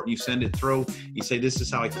leverage report and you send it through, you say, this is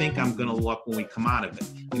how I think I'm going to look when we come out of it.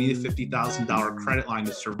 I need a $50,000 credit line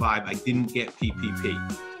to survive. I didn't get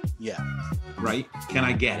PPP. Yeah. Right? Can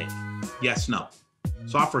I get it? Yes, no.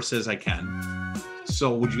 Software says I can.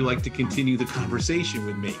 So would you like to continue the conversation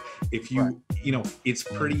with me? If you, it's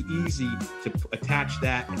pretty easy to attach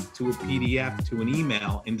that to a PDF, to an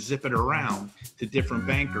email, and zip it around to different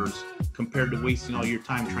bankers compared to wasting all your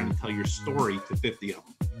time trying to tell your story to 50 of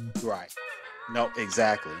them. Right. No,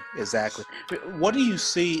 exactly. What do you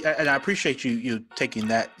see? And I appreciate you taking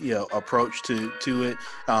that, approach to it.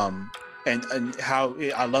 And how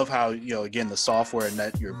I love how, again, the software and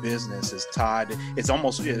that your business is tied. It's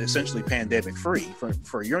almost essentially pandemic free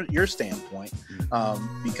for your standpoint,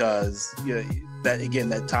 because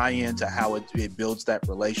that tie into how it builds that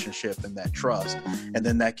relationship and that trust, and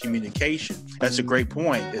then that communication. That's a great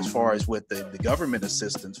point as far as with the government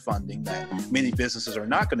assistance funding, that many businesses are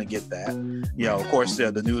not going to get that. Of course,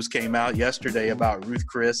 the news came out yesterday about Ruth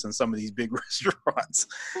Chris and some of these big restaurants,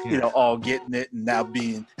 all getting it and now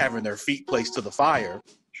having their feet placed to the fire.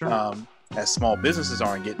 Sure. As small businesses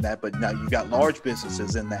aren't getting that, but now you've got large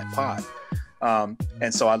businesses in that pot.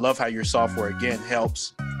 And so I love how your software again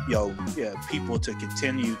helps people to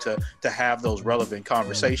continue to have those relevant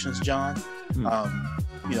conversations, John.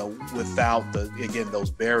 Without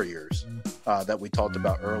those barriers that we talked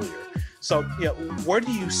about earlier. So where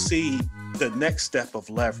do you see the next step of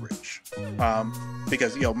leverage?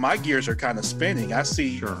 Because my gears are kind of spinning. I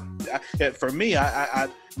see. Sure. For me, I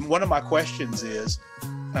one of my questions is,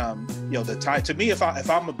 the time to me, if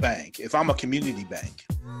I'm a bank, if I'm a community bank,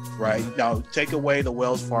 right now, take away the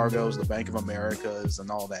Wells Fargo's, the Bank of America's, and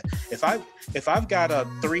all that. If I've got a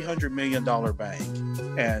 $300 million bank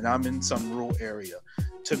and I'm in some rural area,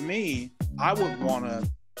 to me, I would want to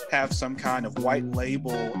have some kind of white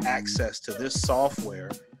label access to this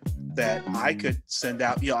software that I could send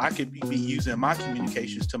out. I could be using my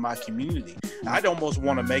communications to my community. I'd almost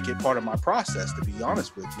want to make it part of my process, to be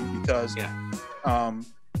honest with you, because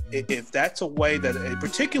if that's a way that,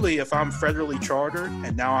 particularly if I'm federally chartered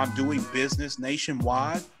and now I'm doing business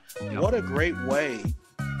nationwide, what a great way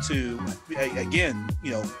to, again,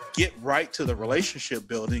 get right to the relationship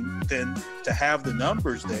building than to have the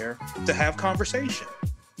numbers there to have conversation.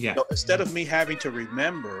 Yeah. Instead of me having to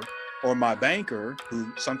remember, or my banker,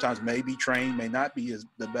 who sometimes may be trained, may not be as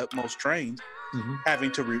the most trained, having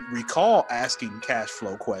to recall asking cash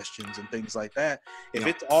flow questions and things like that. If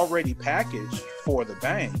it's already packaged for the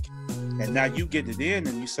bank, and now you get it in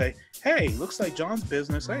and you say, hey, looks like John's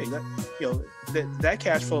business, hey, that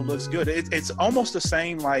cash flow looks good. It's almost the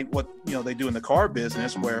same like what they do in the car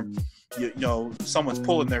business, where someone's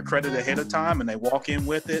pulling their credit ahead of time and they walk in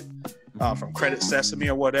with it from Credit Sesame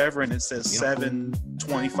or whatever, and it says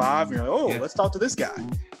 725. And you're like, let's talk to this guy.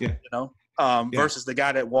 Versus the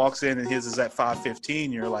guy that walks in and his is at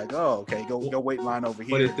 515. You're like, oh, okay, go wait in line over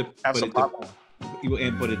here. Have some popcorn.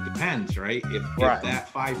 But it depends, right? If that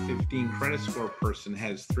 515 credit score person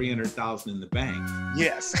has 300,000 in the bank,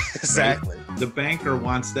 yes, exactly. Right? The banker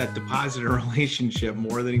wants that depositor relationship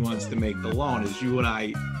more than he wants to make the loan, as you and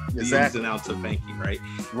I, the ins and outs of banking, right?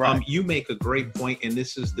 Right. You make a great point, and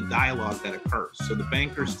this is the dialogue that occurs. So the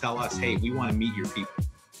bankers tell us, hey, we want to meet your people.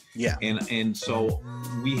 Yeah. And so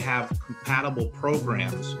we have compatible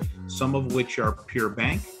programs, some of which are pure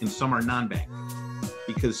bank and some are non-bank,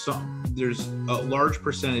 because there's a large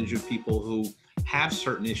percentage of people who have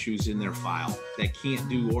certain issues in their file that can't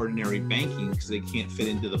do ordinary banking because they can't fit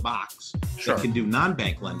into the box. Sure. That can do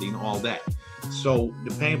non-bank lending all day. So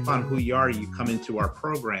depending upon who you are, you come into our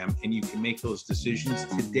program and you can make those decisions.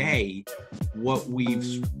 Today, what we're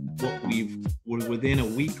within a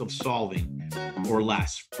week of solving or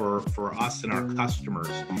less for us and our customers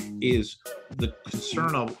is the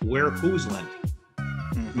concern of who's lending.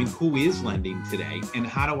 I mean, who is lending today and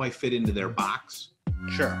how do I fit into their box?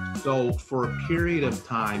 Sure. So for a period of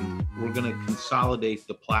time, we're going to consolidate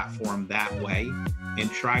the platform that way and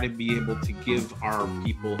try to be able to give our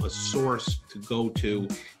people a source to go to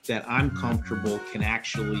that I'm comfortable can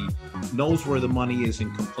actually knows where the money is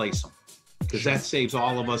and can place them. Because that saves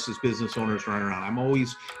all of us as business owners running around. I'm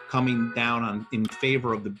always coming down in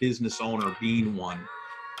favor of the business owner being one.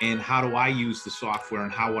 And how do I use the software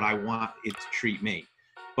and how would I want it to treat me?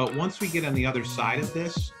 But once we get on the other side of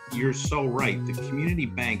this, you're so right. The community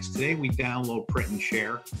banks, today we download, print, and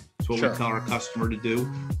share. It's what we tell our customer to do.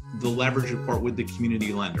 The leverage report with the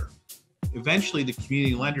community lender. Eventually, the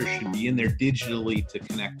community lender should be in there digitally to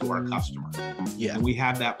connect to our customer. Yeah. And we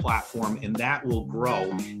have that platform, and that will grow.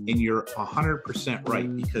 And you're 100%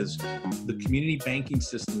 right, because the community banking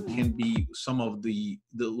system can be some of the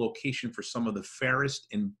location for some of the fairest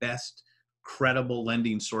and best credible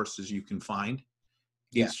lending sources you can find.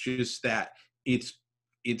 Yeah. It's just that it's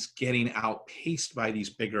getting outpaced by these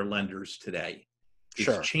bigger lenders today.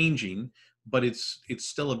 It's changing, but it's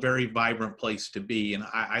still a very vibrant place to be, and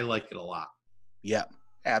I like it a lot. Yeah,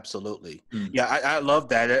 absolutely. Yeah, I love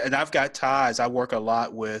that, and I've got ties. I work a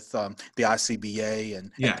lot with the ICBA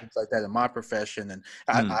and things like that in my profession, and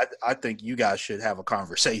I think you guys should have a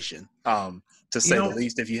conversation, to say the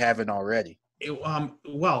least, if you haven't already.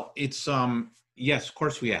 Well, it's yes, of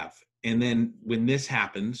course we have. And then when this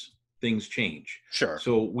happens, things change. Sure.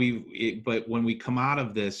 So but when we come out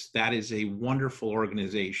of this, that is a wonderful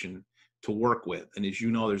organization to work with. And as you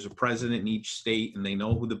know, there's a president in each state and they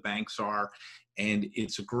know who the banks are. And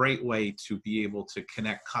it's a great way to be able to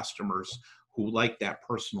connect customers who like that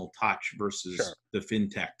personal touch versus the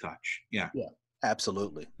fintech touch. Yeah. Yeah.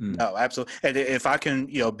 Absolutely. No, absolutely. And if I can,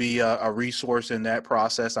 be a resource in that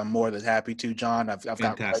process, I'm more than happy to, John. I've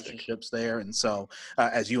got relationships there. And so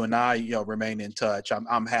as you and I, remain in touch,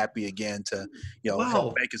 I'm happy again to,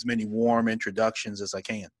 help make as many warm introductions as I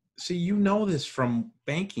can. So this from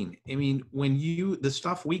banking. I mean, the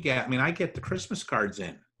stuff we get, I get the Christmas cards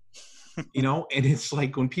in, and it's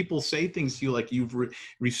like when people say things to you, like you've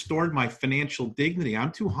restored my financial dignity,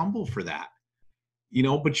 I'm too humble for that.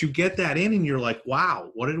 But you get that in and you're like,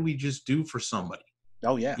 wow, what did we just do for somebody?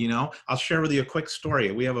 Oh, yeah. I'll share with you a quick story.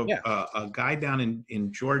 We have a guy down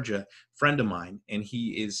in Georgia, friend of mine, and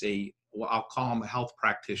he is I'll call him a health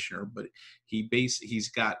practitioner, but he's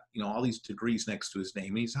got, all these degrees next to his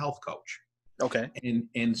name, and he's a health coach. Okay.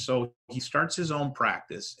 And so he starts his own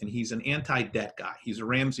practice, and he's an anti-debt guy. He's a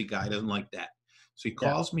Ramsey guy, doesn't like debt. So he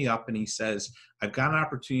calls me up and he says, I've got an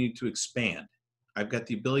opportunity to expand. I've got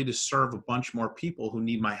the ability to serve a bunch more people who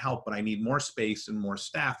need my help, but I need more space and more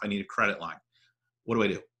staff. I need a credit line. What do I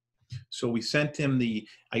do? So we sent him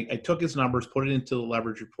I took his numbers, put it into the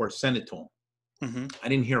leverage report, sent it to him. Mm-hmm. I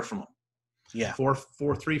didn't hear from him. Yeah. 4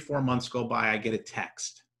 months go by, I get a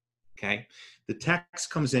text. Okay. The text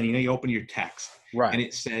comes in, you open your text. Right. And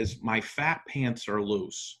it says, my fat pants are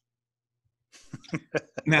loose.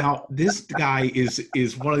 Now, this guy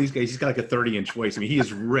is one of these guys. He's got like a 30-inch waist. He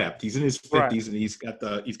is ripped. He's in his 50s, and he's got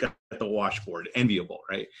the washboard. Enviable,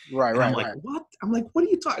 right? Right. I'm like, what? I'm like, what are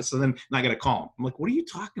you talking? So then I got to call him. I'm like, what are you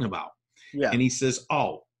talking about? Yeah. And he says,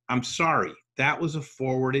 oh, I'm sorry. That was a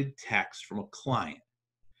forwarded text from a client.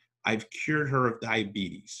 I've cured her of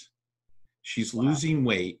diabetes. She's losing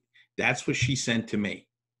weight. That's what she sent to me.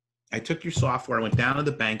 I took your software. I went down to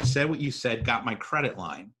the bank, said what you said, got my credit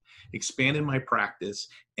line, expanded my practice,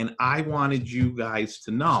 and I wanted you guys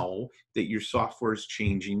to know that your software is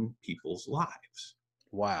changing people's lives.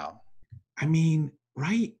 Wow.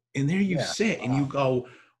 Right? And there you sit and you go,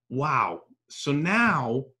 wow. So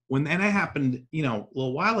now, when that happened, a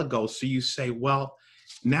little while ago, so you say, well,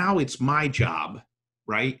 now it's my job,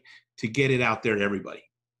 right, to get it out there to everybody.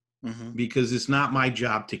 Mm-hmm. Because it's not my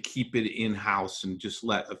job to keep it in-house and just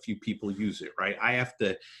let a few people use it, right?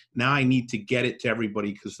 I need to get it to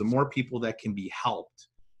everybody, because the more people that can be helped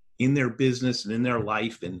in their business and in their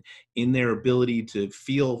life and in their ability to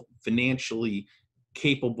feel financially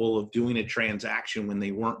capable of doing a transaction when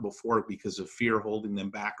they weren't before because of fear holding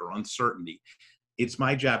them back or uncertainty, it's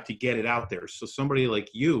my job to get it out there. So somebody like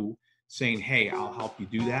you saying, hey, I'll help you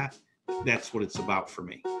do that. That's what it's about for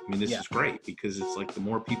me. I mean, this is great because it's like the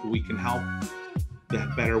more people we can help,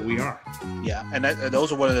 that better we are. Yeah, and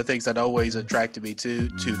those are one of the things that always attracted me to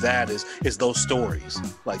that is those stories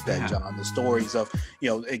like that, John. The stories of,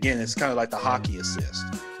 again, it's kind of like the hockey assist.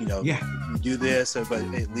 You do this, but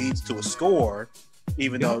it leads to a score,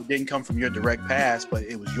 even though it didn't come from your direct pass, but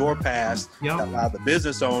it was your pass that allowed the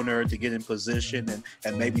business owner to get in position,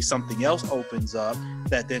 and maybe something else opens up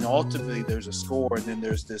that then ultimately there's a score, and then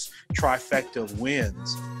there's this trifecta of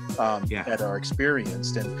wins that are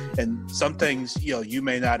experienced. And some things, you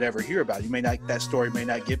may not ever hear about. That story may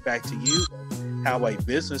not get back to you, how a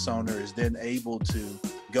business owner is then able to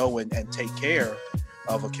go and take care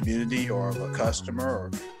of a community or of a customer,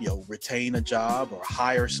 or retain a job or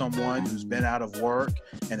hire someone who's been out of work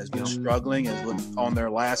and has been struggling and on their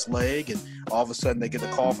last leg, and all of a sudden they get a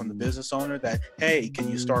call from the business owner that, hey, can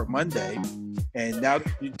you start Monday? And now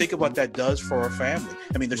you think of what that does for a family.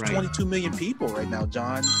 I mean, there's 22 million people right now,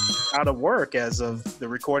 John, out of work as of the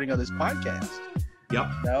recording of this podcast.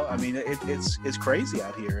 I mean, it's crazy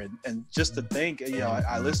out here, and just to think,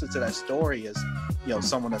 I listened to that story as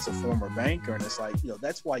someone that's a former banker, and it's like,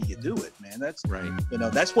 that's why you do it, man. That's right.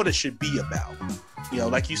 That's what it should be about.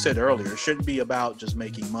 Like you said earlier, it shouldn't be about just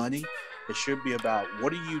making money. It should be about,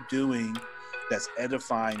 what are you doing that's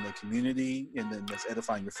edifying the community, and then that's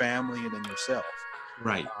edifying your family, and then yourself.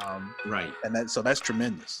 Right. And that's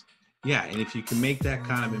tremendous. Yeah, and if you can make that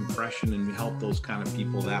kind of impression and help those kind of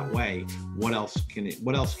people that way, what else can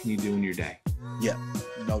you do in your day? Yeah,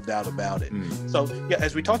 no doubt about it. So,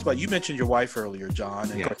 as we talked about, you mentioned your wife earlier, John.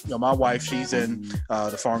 And my wife, she's in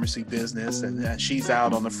the pharmacy business, and she's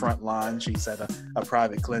out on the front line. She's at a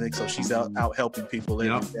private clinic, so she's out helping people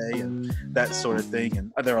every day and that sort of thing.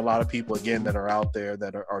 And there are a lot of people, again, that are out there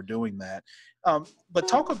that are doing that. But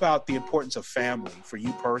talk about the importance of family for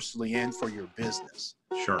you personally and for your business.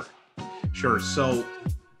 Sure. So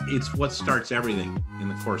it's what starts everything in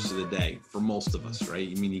the course of the day for most of us, right?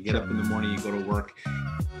 I mean, you get up in the morning, you go to work.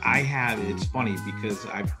 It's funny because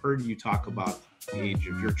I've heard you talk about the age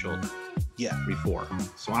of your children before.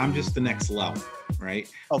 So I'm just the next level, right?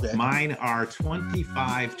 Okay. Mine are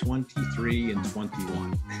 25, 23, and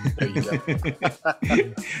 21. There you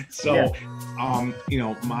go. So,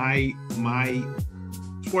 my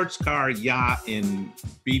sports car, yacht, and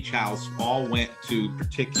beach house all went to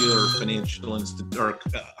particular financial or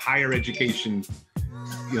higher education,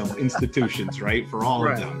 institutions, right? For all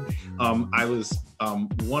of them. I was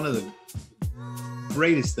one of the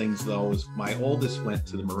greatest things though is my oldest went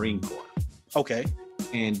to the Marine Corps. Okay.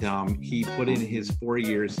 And he put in his 4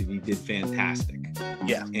 years and he did fantastic.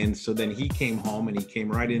 Yeah. And so then he came home and he came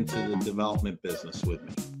right into the development business with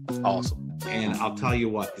me. Awesome. And I'll tell you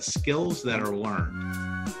what, the skills that are learned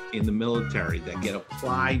in the military that get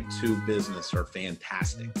applied to business are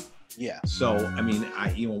fantastic. Yeah. So, I mean,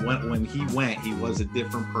 when he went, he was a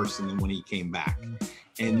different person than when he came back.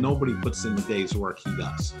 And nobody puts in the day's work he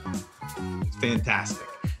does. It's fantastic.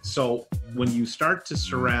 So when you start to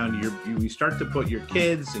you start to put your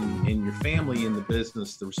kids and your family in the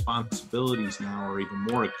business, the responsibilities now are even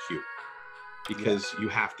more acute because you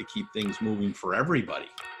have to keep things moving for everybody.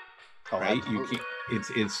 Right?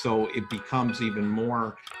 So it becomes even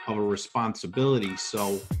more of a responsibility.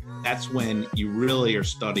 So that's when you really are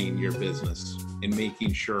studying your business and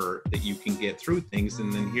making sure that you can get through things.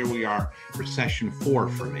 And then here we are, recession 4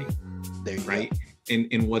 for me. There you right? go.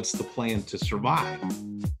 And what's the plan to survive?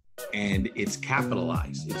 And it's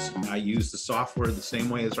capitalized. I use the software the same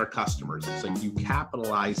way as our customers. It's like you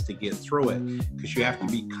capitalize to get through it because you have to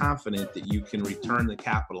be confident that you can return the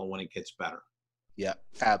capital when it gets better. Yeah,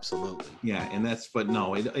 absolutely. Yeah, and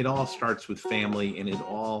it all starts with family, and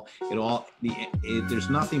there's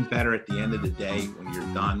nothing better at the end of the day when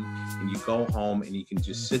you're done and you go home and you can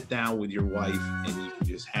just sit down with your wife and you can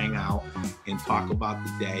just hang out and talk about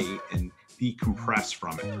the day and decompress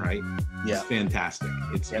from it, right? Yeah. It's fantastic.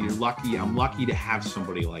 You're lucky. I'm lucky to have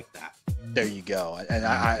somebody like that. There you go. And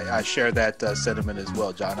I share that sentiment as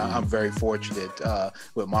well, John. I'm very fortunate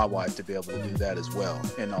with my wife to be able to do that as well,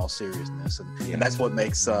 in all seriousness. And that's what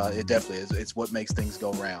makes it definitely is. It's what makes things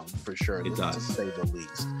go round for sure. It does. To say the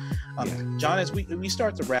least. John, as we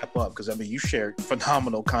start to wrap up, because I mean, you shared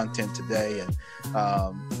phenomenal content today.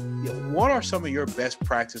 And what are some of your best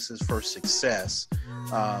practices for success,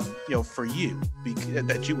 for you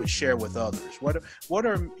that you would share with others? What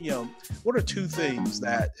are two things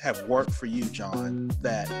that have worked for you, John,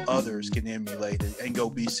 that others can emulate and go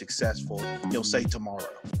be successful, say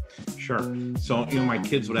tomorrow? Sure. So, my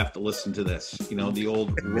kids would have to listen to this, the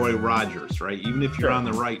old Roy Rogers, right? Even if you're on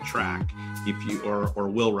the right track, if you or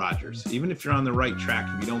Will Rogers. Even if you're on the right track,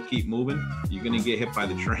 if you don't keep moving, you're going to get hit by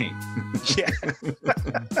the train.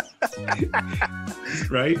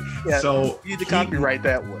 Right? Yeah, so you need to copyright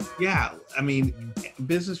that one. Yeah, I mean,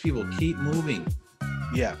 business people keep moving.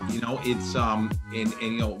 Yeah, it's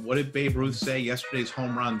and what did Babe Ruth say? Yesterday's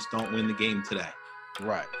home runs don't win the game today.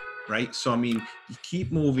 Right. So I mean, you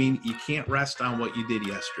keep moving. You can't rest on what you did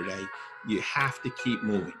yesterday. You have to keep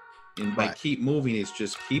moving. And by keep moving, it's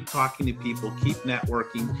just keep talking to people, keep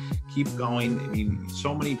networking, keep going. I mean,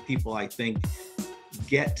 so many people, I think,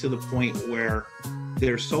 get to the point where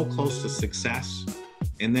they're so close to success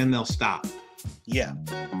and then they'll stop. Yeah.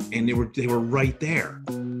 And they were right there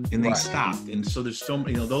and they stopped. And so there's so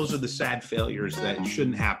many, those are the sad failures that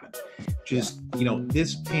shouldn't happen. Just,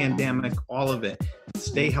 this pandemic, all of it,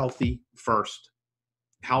 stay healthy first,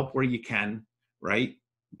 help where you can, right?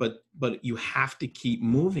 But you have to keep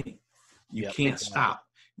moving. You can't stop.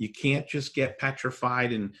 You can't just get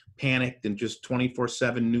petrified and panicked and just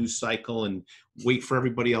 24/7 news cycle and wait for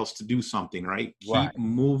everybody else to do something, right? Keep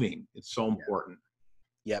moving. It's so important.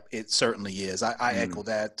 Yep, it certainly is. I echo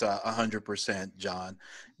that 100%, John.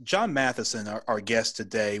 John Matheson, our guest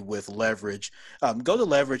today with Leverage. Go to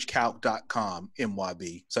leveragecalc.com,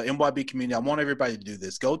 MYB. So MYB community, I want everybody to do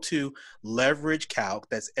this. Go to LeverageCalc,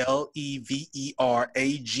 that's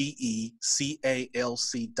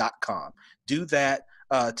LeverageCalc.com. Do that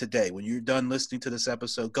today. When you're done listening to this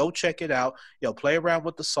episode, go check it out. Play around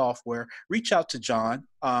with the software. Reach out to John.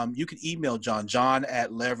 You can email John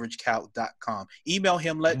at leveragecalc.com. Email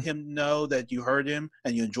him, let him know that you heard him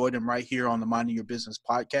and you enjoyed him right here on the Minding Your Business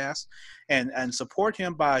podcast, and support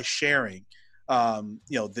him by sharing.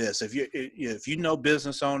 This, if you know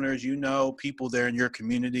business owners, people there in your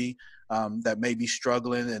community that may be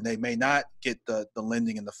struggling and they may not get the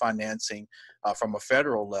lending and the financing from a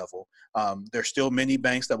federal level. There's still many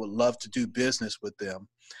banks that would love to do business with them.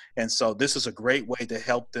 And so this is a great way to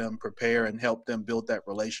help them prepare and help them build that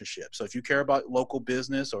relationship. So if you care about local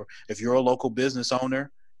business, or if you're a local business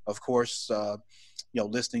owner, of course,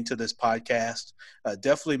 listening to this podcast,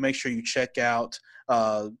 definitely make sure you check out,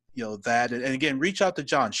 that. And again, reach out to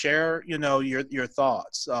John, share, your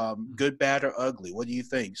thoughts, good, bad, or ugly. What do you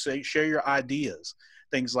think? Share your ideas,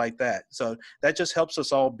 things like that. So that just helps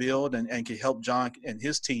us all build and can help John and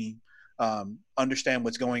his team understand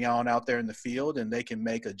what's going on out there in the field, and they can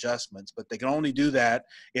make adjustments. But they can only do that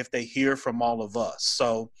if they hear from all of us.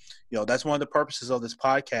 So, that's one of the purposes of this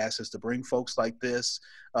podcast, is to bring folks like this,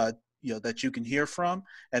 that you can hear from,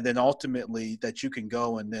 and then ultimately that you can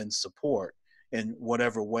go and then support in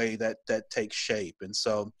whatever way that takes shape. And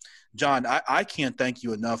so, John, I can't thank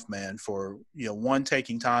you enough, man, for,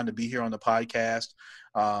 taking time to be here on the podcast,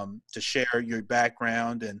 to share your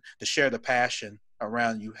background and to share the passion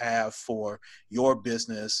around you have for your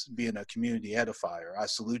business being a community edifier. I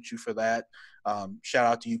salute you for that. Shout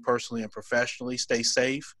out to you personally and professionally. Stay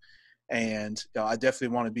safe. And I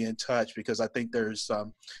definitely want to be in touch, because I think there's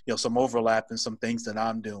some overlap in some things that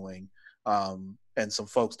I'm doing, and some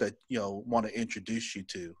folks that want to introduce you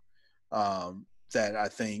to, that I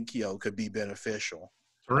think could be beneficial.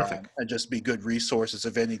 Terrific. And just be good resources,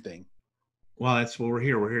 if anything. Well, that's what we're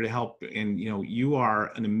here. We're here to help. And, you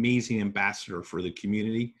are an amazing ambassador for the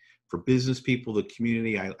community, for business people, the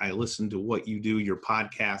community. I listen to what you do. Your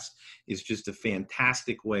podcast is just a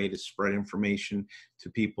fantastic way to spread information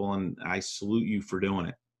to people. And I salute you for doing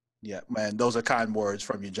it. Yeah, man, those are kind words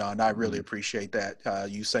from you, John. I really appreciate that,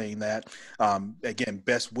 you saying that. Again,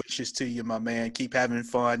 best wishes to you, my man. Keep having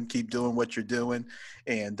fun. Keep doing what you're doing.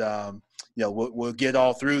 And, we'll get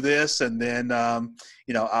all through this, and then,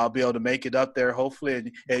 I'll be able to make it up there, hopefully.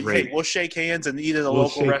 And hey, we'll shake hands and eat at a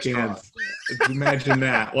local restaurant. Imagine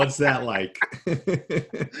that. What's that like?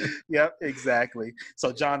 Yep, exactly.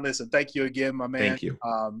 So, John, listen, thank you again, my man. Thank you.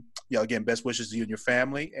 Again, best wishes to you and your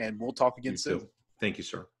family, and we'll talk again soon. Too. Thank you,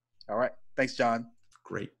 sir. All right. Thanks, John.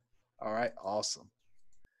 Great. All right. Awesome.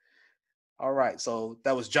 All right. So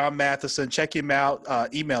that was John Matheson. Check him out.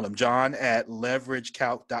 Email him, John at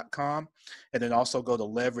leveragecalc.com. And then also go to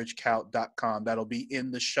leveragecalc.com. That'll be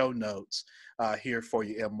in the show notes here for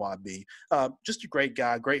you, MYB. Just a great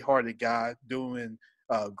guy, great-hearted guy, doing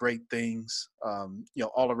great things,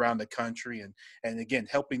 all around the country. And again,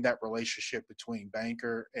 helping that relationship between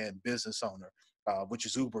banker and business owner, which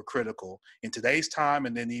is uber critical in today's time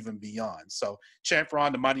and then even beyond. So, Champ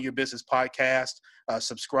Ron, the Minding Your Business podcast,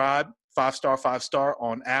 subscribe, 5-star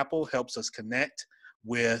on Apple, helps us connect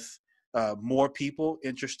with more people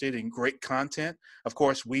interested in great content. Of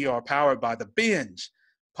course, we are powered by the Binge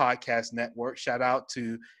Podcast Network. Shout out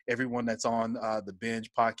to everyone that's on the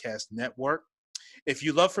Binge Podcast Network. If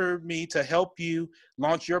you'd love for me to help you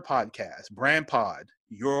launch your podcast, Brand Pod,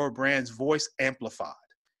 your brand's voice amplified,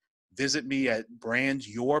 visit me at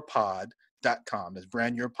brandyourpod.com. That's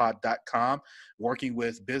brandyourpod.com, working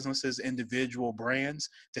with businesses, individual brands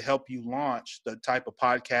to help you launch the type of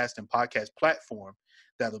podcast and podcast platform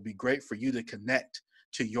that'll be great for you to connect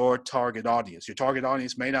to your target audience. Your target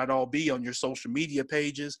audience may not all be on your social media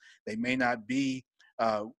pages. They may not be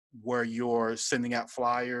where you're sending out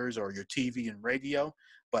flyers or your TV and radio,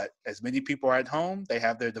 but as many people are at home, they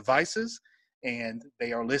have their devices and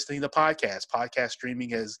they are listening to podcasts. Podcast streaming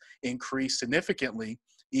has increased significantly,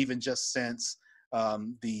 even just since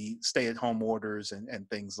the stay-at-home orders and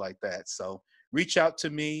things like that. So reach out to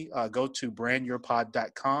me. Go to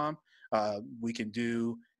brandyourpod.com. We can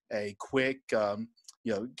do a quick,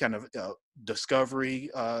 kind of discovery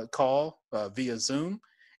call via Zoom,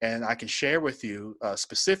 and I can share with you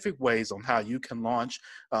specific ways on how you can launch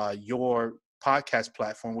your podcast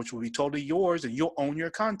platform, which will be totally yours, and you'll own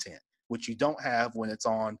your content, which you don't have when it's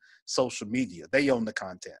on social media. They own the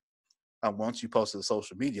content once you post it to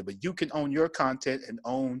social media, but you can own your content and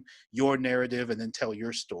own your narrative and then tell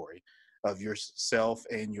your story of yourself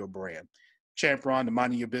and your brand. Champ Ron, the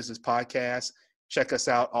Minding Your Business podcast. Check us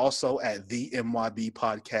out also at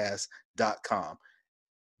themybpodcast.com.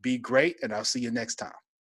 Be great, and I'll see you next time.